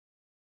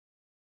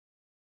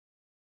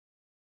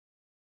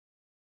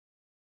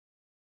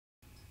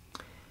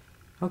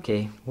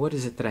Okay, what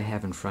is it that I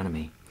have in front of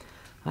me?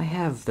 I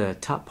have the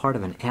top part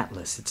of an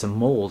atlas. It's a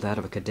mold out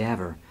of a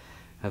cadaver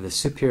of the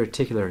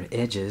superarticular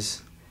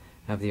edges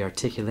of the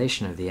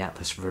articulation of the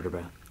atlas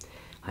vertebra.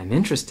 I'm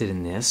interested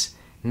in this,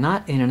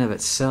 not in and of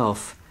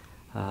itself.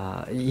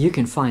 You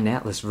can find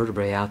atlas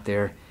vertebrae out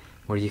there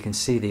where you can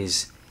see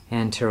these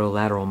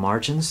anterolateral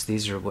margins.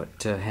 These are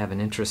what have an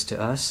interest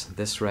to us,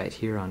 this right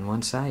here on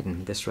one side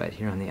and this right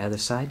here on the other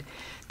side.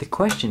 The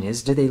question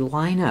is, do they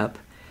line up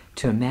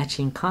to a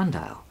matching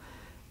condyle?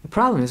 The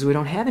problem is we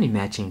don't have any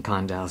matching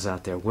condyles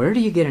out there. Where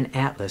do you get an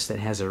atlas that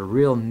has a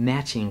real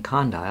matching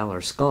condyle or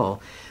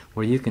skull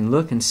where you can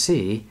look and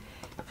see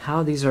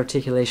how these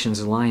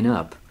articulations line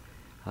up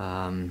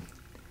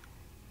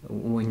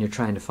when you're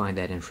trying to find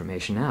that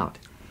information out?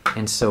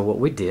 And so what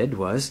we did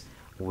was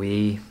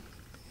we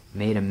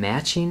made a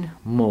matching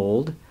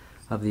mold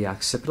of the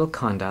occipital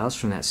condyles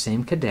from that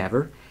same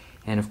cadaver,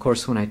 and of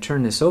course when I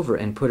turn this over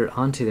and put it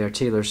onto the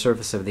articular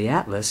surface of the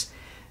atlas,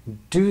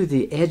 do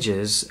the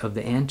edges of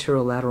the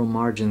anterolateral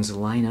margins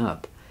line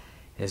up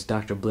as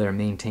Dr. Blair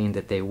maintained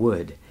that they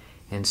would?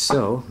 And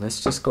so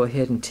let's just go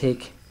ahead and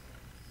take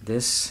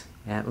this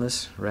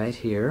atlas right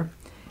here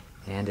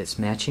and its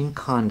matching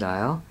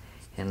condyle,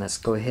 and let's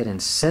go ahead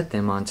and set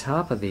them on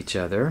top of each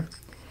other,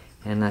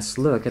 and let's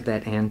look at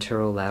that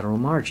anterolateral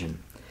margin.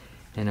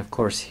 And of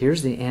course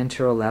here's the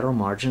anterolateral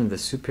margin of the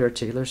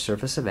superarticular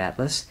surface of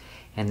atlas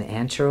and the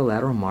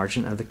anterolateral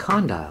margin of the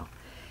condyle.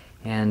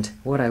 And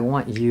what I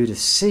want you to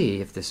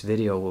see, if this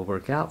video will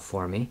work out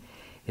for me,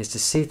 is to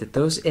see that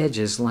those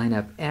edges line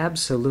up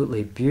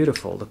absolutely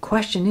beautiful. The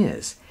question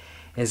is,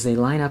 as they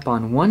line up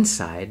on one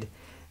side,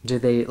 do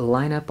they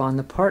line up on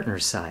the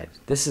partner's side?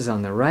 This is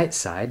on the right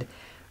side.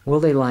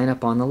 Will they line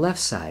up on the left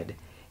side?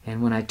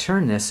 And when I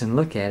turn this and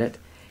look at it,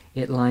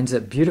 it lines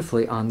up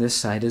beautifully on this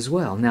side as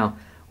well. Now,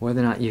 whether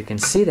or not you can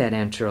see that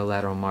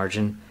anterolateral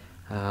margin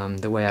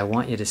the way I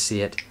want you to see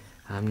it,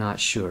 I'm not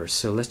sure.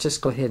 So let's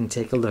just go ahead and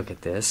take a look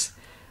at this.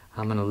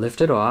 I'm going to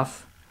lift it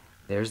off.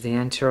 There's the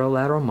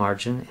anterolateral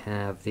margin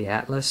of the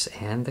atlas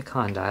and the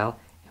condyle,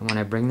 and when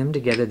I bring them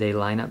together they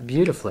line up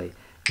beautifully.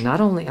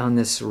 Not only on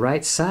this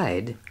right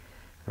side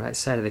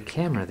of the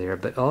camera there,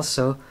 but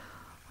also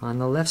on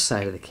the left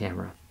side of the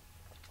camera.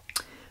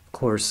 Of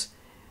course,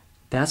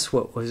 that's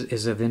what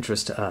is of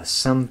interest to us.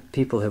 Some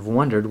people have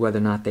wondered whether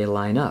or not they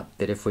line up,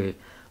 that if we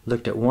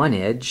looked at one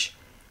edge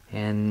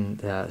and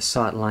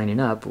saw it lining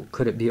up,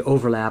 could it be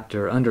overlapped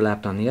or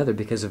underlapped on the other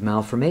because of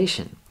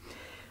malformation?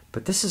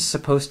 But this is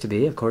supposed to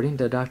be, according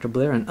to Dr.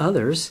 Blair and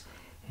others,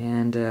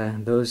 and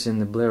those in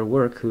the Blair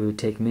work who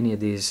take many of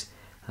these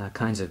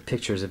kinds of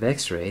pictures of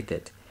X-ray,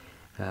 that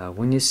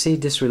when you see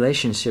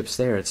disrelationships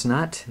there, it's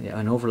not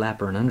an overlap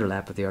or an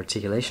underlap of the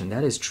articulation.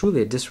 That is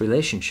truly a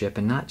disrelationship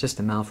and not just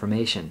a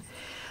malformation.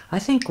 I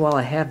think while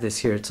I have this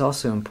here, it's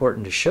also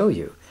important to show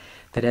you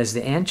that as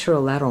the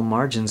anterolateral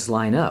margins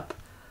line up,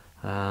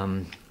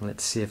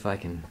 let's see if I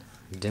can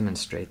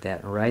demonstrate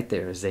that right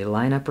there, as they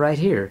line up right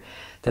here,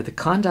 that the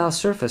condyle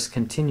surface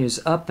continues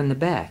up in the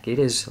back. It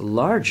is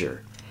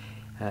larger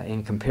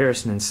in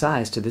comparison in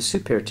size to the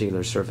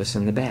superarticular surface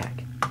in the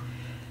back.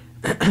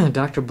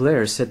 Dr.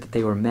 Blair said that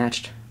they were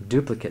matched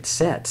duplicate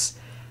sets,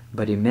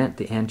 but he meant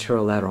the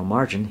anterolateral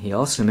margin. He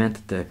also meant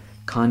that the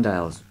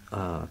condyle's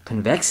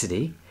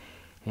convexity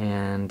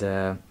and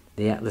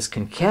the atlas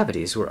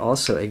concavities were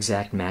also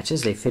exact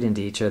matches. They fit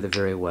into each other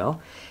very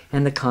well.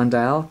 And the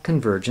condyle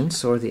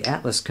convergence, or the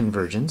atlas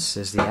convergence,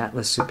 as the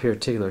atlas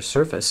superarticular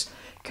surface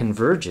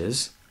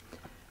converges,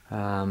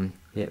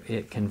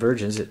 it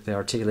converges, the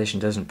articulation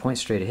doesn't point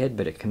straight ahead,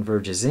 but it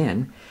converges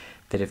in,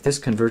 that if this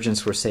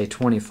convergence were, say,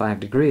 25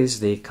 degrees,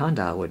 the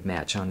condyle would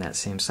match on that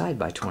same side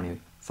by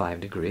 25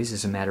 degrees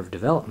as a matter of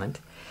development.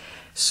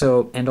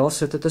 So, and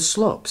also that the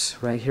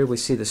slopes, right here we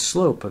see the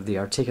slope of the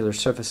articular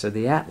surface of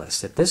the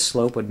atlas, that this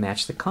slope would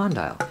match the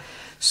condyle.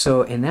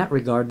 So in that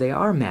regard they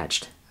are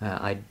matched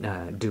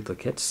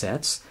duplicate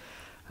sets.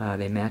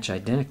 They match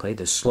identically.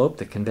 The slope,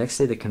 the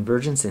convexity, the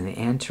convergence, and the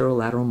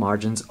anterolateral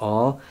margins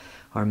all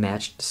are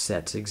matched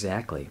sets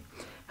exactly.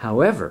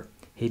 However,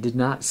 he did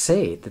not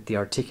say that the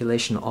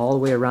articulation all the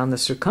way around the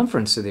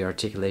circumference of the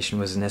articulation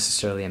was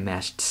necessarily a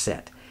matched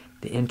set.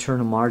 The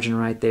internal margin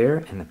right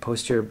there and the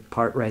posterior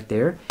part right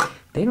there,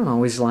 they don't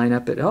always line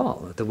up at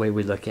all the way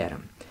we look at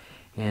them.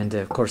 And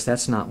of course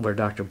that's not where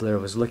Dr. Blair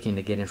was looking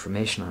to get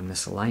information on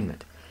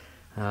misalignment.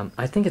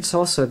 I think it's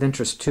also of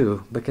interest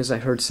too, because I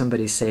heard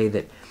somebody say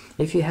that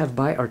if you have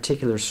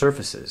biarticular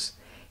surfaces,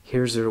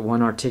 here's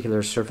one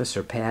articular surface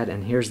or pad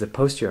and here's the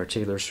posterior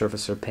articular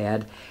surface or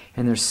pad,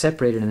 and they're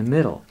separated in the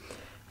middle.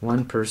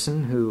 One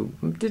person who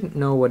didn't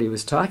know what he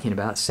was talking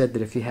about said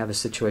that if you have a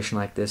situation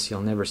like this,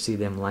 you'll never see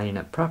them lining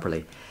up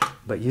properly.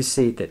 But you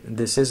see that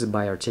this is a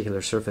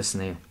biarticular surface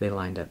and they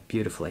lined up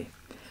beautifully.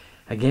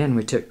 Again,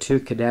 we took two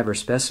cadaver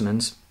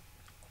specimens.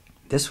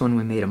 This one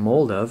we made a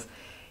mold of,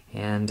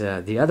 and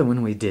the other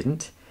one we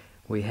didn't.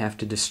 We have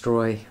to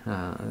destroy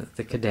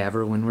the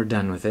cadaver when we're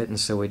done with it, and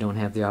so we don't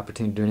have the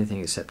opportunity to do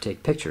anything except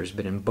take pictures.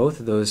 But in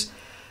both of those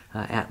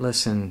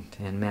atlas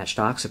and matched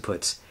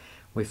occiputs,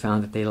 we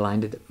found that they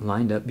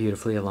lined up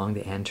beautifully along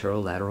the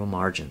anterolateral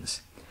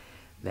margins.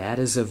 That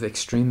is of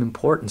extreme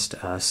importance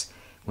to us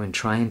when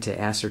trying to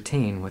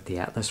ascertain what the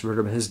atlas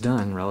vertebra has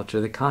done relative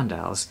to the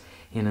condyles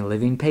in a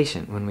living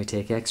patient when we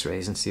take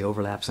x-rays and see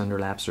overlaps,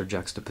 underlaps, or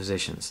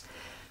juxtapositions.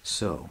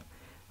 So,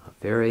 a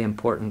very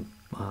important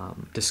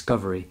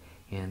discovery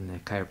in the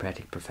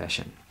chiropractic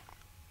profession.